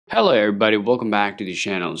Hello everybody, welcome back to the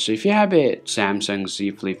channel. So if you have a Samsung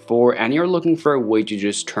Z Flip 4 and you're looking for a way to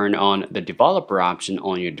just turn on the developer option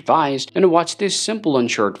on your device, then watch this simple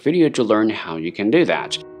and short video to learn how you can do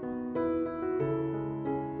that.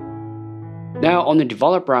 Now on the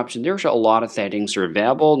developer option, there's a lot of settings are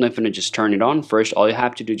available, and if you want to just turn it on, first all you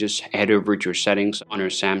have to do is just head over to your settings on your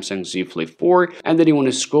Samsung Z Flip 4, and then you want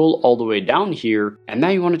to scroll all the way down here, and now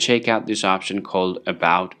you want to check out this option called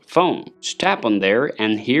About Phone. Just tap on there,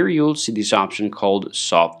 and here you'll see this option called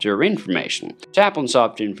Software Information. Tap on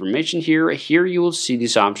Software Information here you will see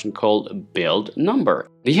this option called Build Number.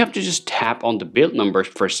 You have to just tap on the build number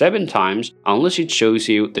for 7 times unless it shows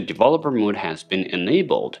you the developer mode has been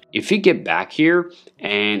enabled. If you get back here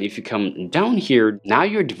and if you come down here, now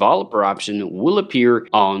your developer option will appear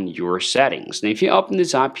on your settings. Now if you open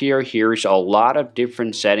this up here's a lot of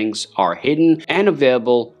different settings are hidden and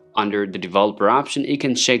available under the developer option. You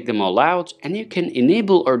can check them all out and you can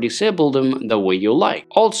enable or disable them the way you like.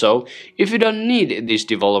 Also, if you don't need this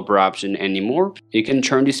developer option anymore, you can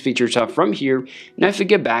turn these features off from here. Now if you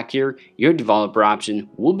get back here, your developer option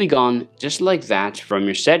will be gone just like that from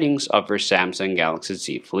your settings of your Samsung Galaxy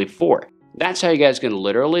Z Flip 4. That's how you guys can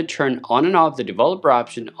literally turn on and off the developer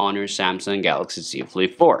option on your Samsung Galaxy Z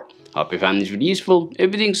Flip 4. Hope you found this video useful.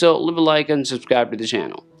 If you think so, leave a like and subscribe to the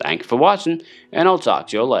channel. Thank you for watching, and I'll talk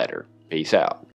to you later. Peace out.